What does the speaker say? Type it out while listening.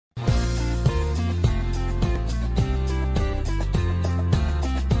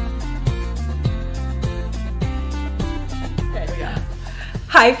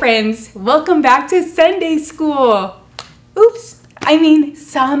Hi friends, welcome back to Sunday School.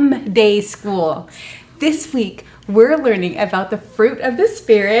 Someday School. This week we're learning about the fruit of the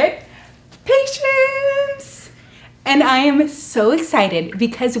Spirit, patience. And I am so excited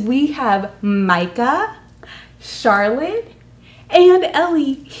because we have Micah, Charlotte, and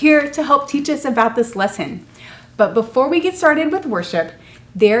Ellie here to help teach us about this lesson. But before we get started with worship,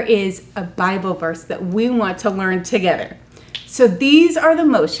 there is a Bible verse that we want to learn together. So these are the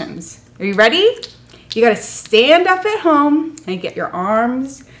motions. Are you ready? You got to stand up at home and get your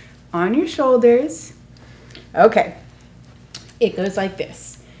arms on your shoulders. Okay. It goes like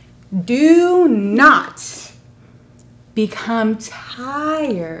this. Do not become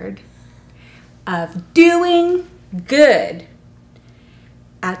tired of doing good.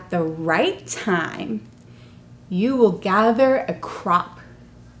 At the right time, you will gather a crop.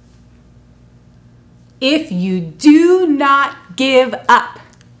 If you do not give up.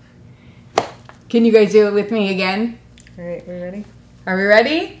 Can you guys do it with me again? All right, we ready? Are we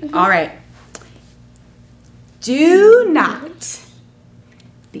ready? Mm-hmm. All right. Do not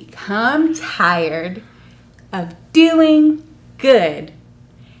become tired of doing good.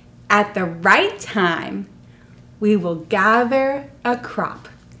 At the right time, we will gather a crop.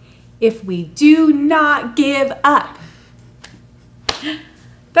 If we do not give up.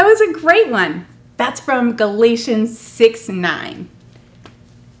 That was a great one. That's from Galatians 6:9.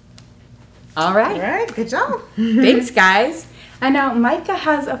 All right. All right, good job. Thanks, guys. And now Micah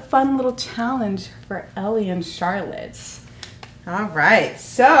has a fun little challenge for Ellie and Charlotte. All right,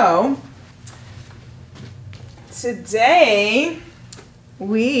 so today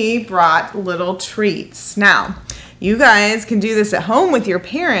we brought little treats. Now, you guys can do this at home with your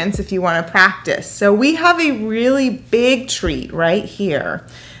parents if you want to practice. So we have a really big treat right here.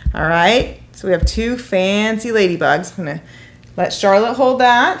 All right. So we have two fancy ladybugs. I'm going to let Charlotte hold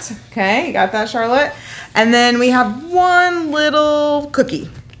that. Okay, you got that, Charlotte? And then we have one little cookie.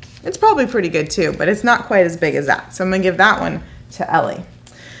 It's probably pretty good too, but it's not quite as big as that. So I'm going to give that one to Ellie.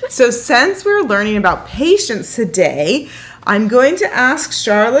 So since we're learning about patience today, I'm going to ask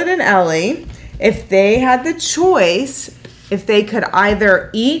Charlotte and Ellie if they had the choice, if they could either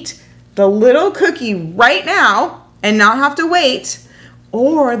eat the little cookie right now and not have to wait,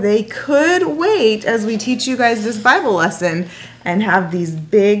 or they could wait as we teach you guys this Bible lesson and have these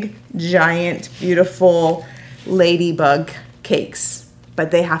big, giant, beautiful ladybug cakes.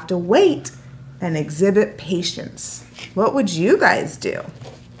 But they have to wait and exhibit patience. What would you guys do?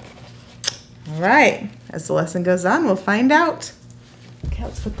 All right, as the lesson goes on, we'll find out. Okay,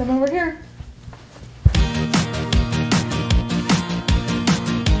 let's put them over here.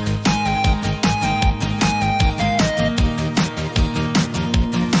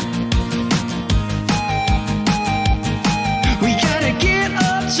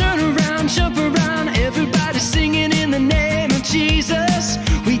 Jump around, everybody singing in the name of Jesus.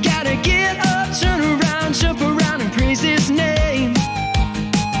 We gotta get up, turn around, jump around and praise his name.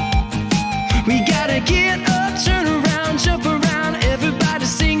 We gotta get up, turn around, jump around, everybody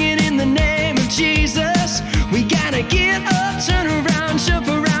singing in the name of Jesus. We gotta get up, turn around, jump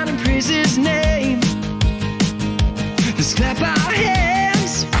around and praise his name. Let's clap our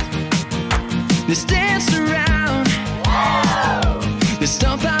hands, let's dance around, let's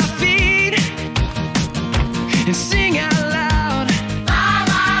stomp our feet and sing out loud.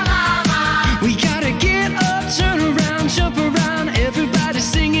 We gotta get up, turn around, jump around, everybody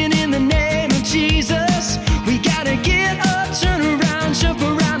singing in the name of Jesus. We gotta get up, turn around, jump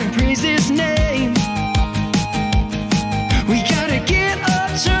around and praise his name. We gotta get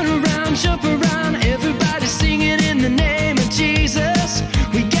up, turn around, jump around, everybody singing in the name of Jesus.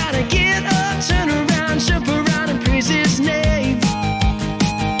 We gotta get up, turn around, jump around and praise his name.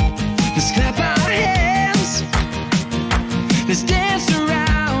 Let's clap our hands, let's dance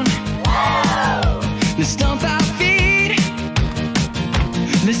around, let's stomp our feet,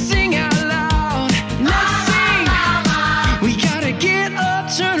 let's sing out loud, let's sing. We gotta get up,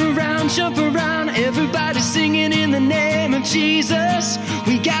 turn around, jump around, everybody singing in the name of Jesus.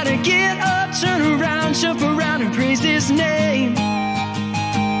 We gotta get up, turn around, jump around and praise his name.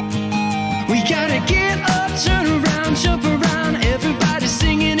 We gotta get up, turn around, jump around, everybody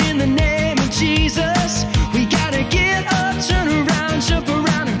singing in the name of Jesus. We gotta get up, turn around, jump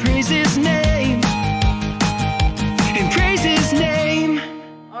around and praise his name. And praise his name.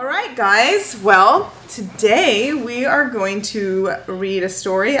 All right, guys. Well, today we are going to read a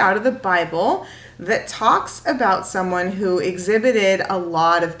story out of the Bible that talks about someone who exhibited a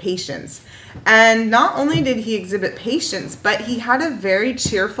lot of patience. And not only did he exhibit patience, but he had a very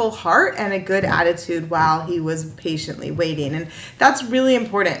cheerful heart and a good attitude while he was patiently waiting. And that's really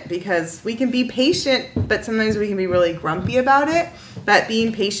important because we can be patient, but sometimes we can be really grumpy about it. But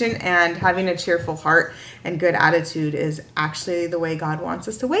being patient and having a cheerful heart and good attitude is actually the way God wants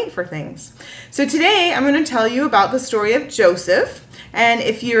us to wait for things. So today I'm going to tell you about the story of Joseph. And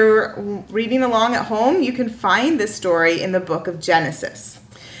if you're reading along at home, you can find this story in the book of Genesis.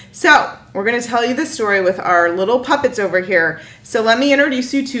 So we're going to tell you the story with our little puppets over here. So let me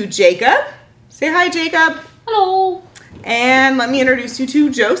introduce you to Jacob. Say hi, Jacob. Hello. And let me introduce you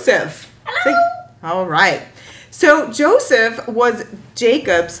to Joseph. Hello. All right. So Joseph was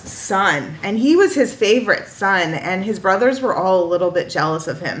Jacob's son, and he was his favorite son, and his brothers were all a little bit jealous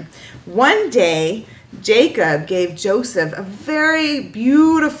of him. One day, Jacob gave Joseph a very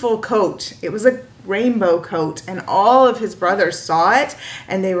beautiful coat. It was a rainbow coat, and all of his brothers saw it,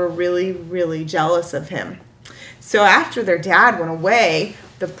 and they were really, really jealous of him. So after their dad went away,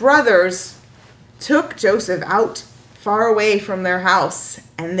 the brothers took Joseph out far away from their house,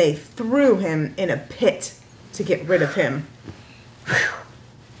 and they threw him in a pit to get rid of him. Whew.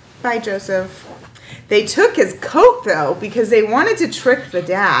 Bye, Joseph. They took his coat, though, because they wanted to trick the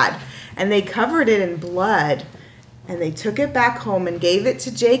dad, and they covered it in blood. And they took it back home and gave it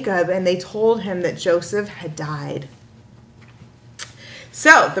to Jacob, and they told him that Joseph had died.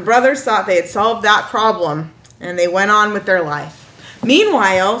 So the brothers thought they had solved that problem, and they went on with their life.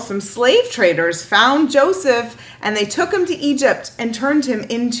 Meanwhile, some slave traders found Joseph, and they took him to Egypt and turned him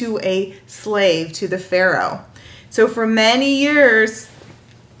into a slave to the Pharaoh. So for many years,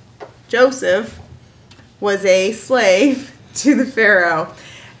 Joseph was a slave to the Pharaoh.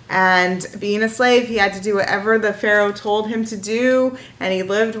 And being a slave, he had to do whatever the Pharaoh told him to do, and he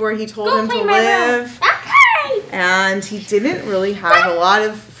lived where he told him to live. Okay. And he didn't really have a lot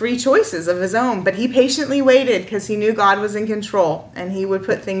of free choices of his own, but he patiently waited because he knew God was in control and he would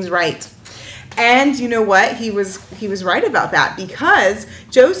put things right. And you know what? He was right about that, because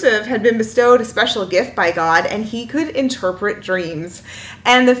Joseph had been bestowed a special gift by God, and he could interpret dreams.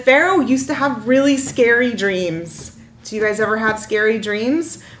 And the Pharaoh used to have really scary dreams. Do you guys ever have scary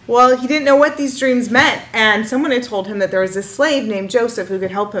dreams? Well, he didn't know what these dreams meant, and someone had told him that there was a slave named Joseph who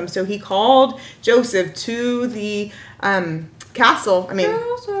could help him. So he called Joseph to the the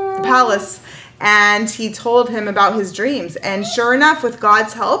palace, and he told him about his dreams. And sure enough, with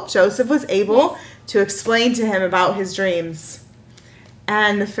God's help, Joseph was able to explain to him about his dreams.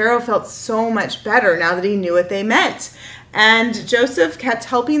 And the Pharaoh felt so much better now that he knew what they meant. And Joseph kept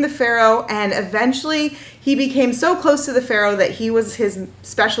helping the Pharaoh, and eventually he became so close to the Pharaoh that he was his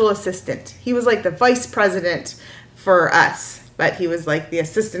special assistant. He was like the vice president for us, but he was like the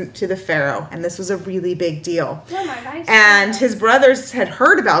assistant to the Pharaoh, and this was a really big deal. And his brothers had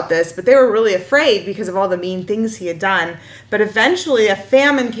heard about this, but they were really afraid because of all the mean things he had done. But eventually a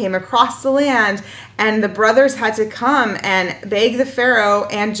famine came across the land, and the brothers had to come and beg the Pharaoh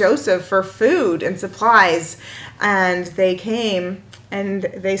and Joseph for food and supplies. And they came and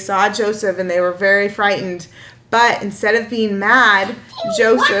they saw Joseph, and they were very frightened. But instead of being mad,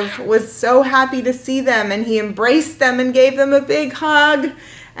 Joseph was so happy to see them, and he embraced them and gave them a big hug.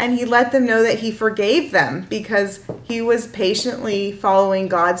 And he let them know that he forgave them because he was patiently following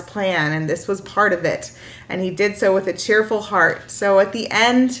God's plan, and this was part of it. And he did so with a cheerful heart. So at the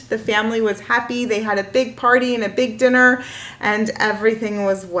end, the family was happy. They had a big party and a big dinner, and everything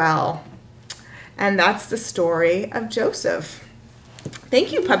was well. And that's the story of Joseph.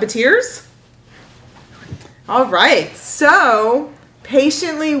 Thank you, puppeteers. All right, so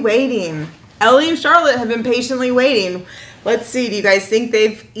patiently waiting. Ellie and Charlotte have been patiently waiting. Let's see, do you guys think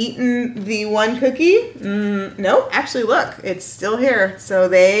they've eaten the one cookie? Nope, actually look, it's still here. So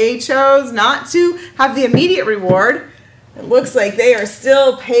they chose not to have the immediate reward. It looks like they are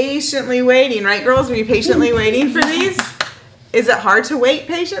still patiently waiting, right girls? Are you patiently waiting for these? Is it hard to wait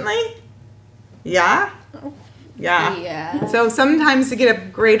patiently? Yeah? Yeah. So sometimes to get a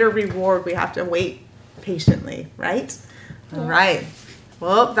greater reward, we have to wait patiently, right? All right.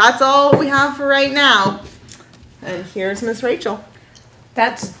 Well, that's all we have for right now. And here's Miss Rachel.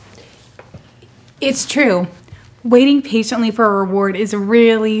 It's true. Waiting patiently for a reward is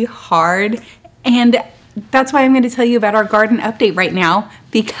really hard. And that's why I'm going to tell you about our garden update right now,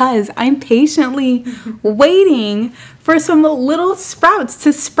 because I'm patiently waiting for some little sprouts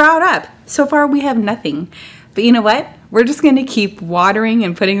to sprout up. So far we have nothing. But you know what? We're just going to keep watering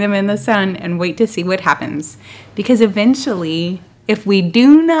and putting them in the sun and wait to see what happens. Because eventually, if we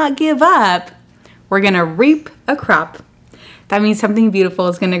do not give up, we're going to reap a crop. That means something beautiful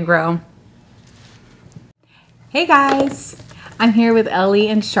is going to grow. Hey guys, I'm here with Ellie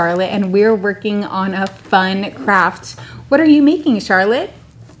and Charlotte and we're working on a fun craft. What are you making, Charlotte?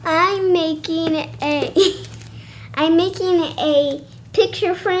 I'm making a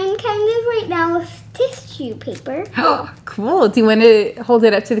picture frame kind of right now with tissue paper. Oh, cool. Do you want to hold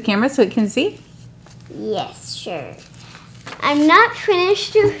it up to the camera so it can see? Yes, sure. I'm not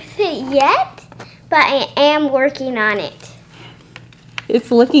finished with it yet, but I am working on it.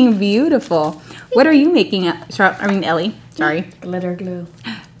 It's looking beautiful. What are you making, Ellie? Sorry. Glitter glue.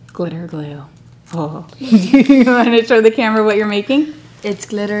 Glitter glue. Oh. Do you want to show the camera what you're making? It's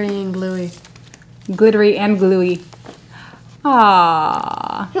glittery and gluey. Glittery and gluey.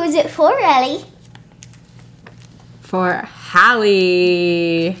 Aww. Who's it for, Ellie? For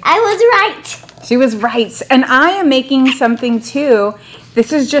Hallie. I was right. She was right. And I am making something too.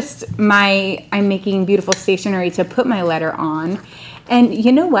 This is just I'm making beautiful stationery to put my letter on. And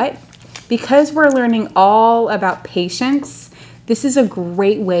you know what? Because we're learning all about patience, this is a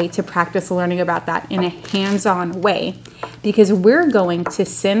great way to practice learning about that in a hands-on way, because we're going to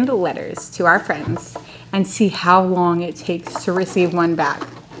send letters to our friends and see how long it takes to receive one back.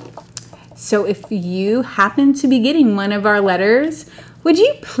 So if you happen to be getting one of our letters, would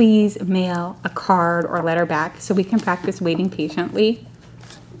you please mail a card or letter back so we can practice waiting patiently?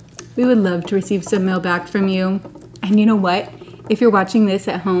 We would love to receive some mail back from you. And you know what? If you're watching this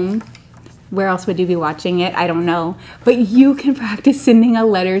at home, where else would you be watching it? I don't know. But you can practice sending a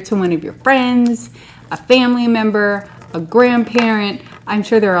letter to one of your friends, a family member, a grandparent. I'm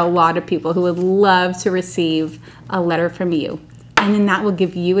sure there are a lot of people who would love to receive a letter from you. And then that will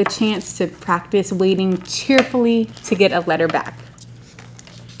give you a chance to practice waiting cheerfully to get a letter back.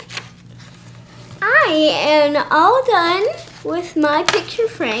 I am all done with my picture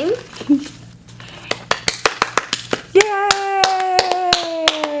frame. Yay!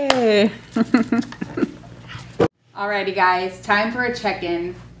 Alrighty guys, time for a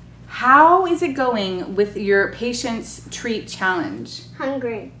check-in. How is it going with your patience treat challenge?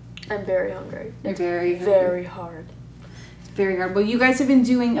 Hungry. I'm very hungry. You're very hard. Very hard. Well, you guys have been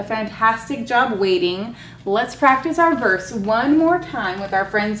doing a fantastic job waiting. Let's practice our verse one more time with our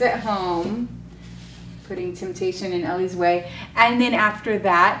friends at home. Putting temptation in Ellie's way. And then after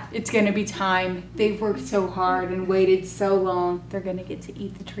that, it's going to be time. They've worked so hard and waited so long. They're going to get to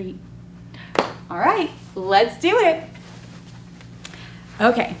eat the treat. All right, let's do it.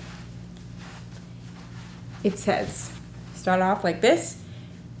 Okay. It says, start off like this.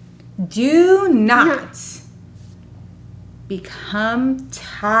 Do not become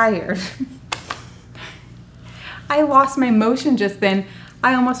tired. I lost my motion just then.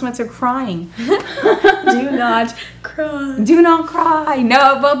 I almost went to crying. Do not cry. Do not cry.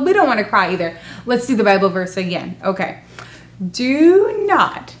 No, well, we don't want to cry either. Let's do the Bible verse again. Okay. Do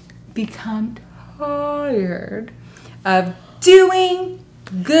not become tired of doing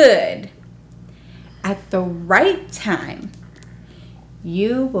good. At the right time,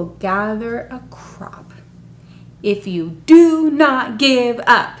 you will gather a crop. If you do not give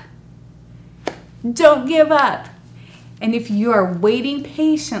up, don't give up. And if you are waiting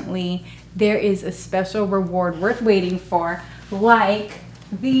patiently, there is a special reward worth waiting for, like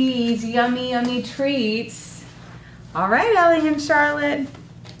these yummy, yummy treats. All right, Ellie and Charlotte.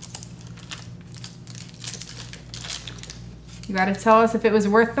 You gotta tell us if it was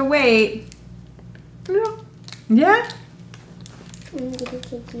worth the wait. Yeah? I'm gonna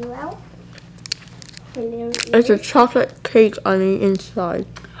take you out. It's a chocolate cake on the inside.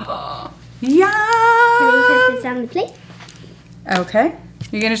 Yeah. Can I put this on the plate? Okay.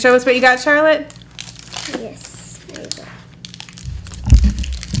 You gonna show us what you got, Charlotte? Yes. There you go.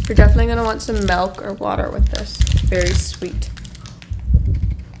 You're definitely going to want some milk or water with this. Very sweet.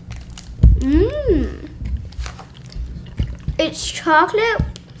 Mmm. It's chocolate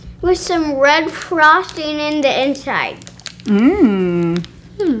with some red frosting in the inside. Mmm.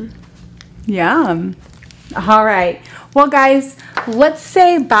 Yum. All right. Well, guys, let's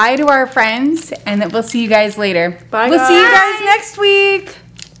say bye to our friends, and then we'll see you guys later. Bye, We'll see you guys. guys next week.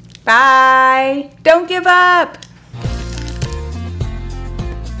 Bye. Don't give up.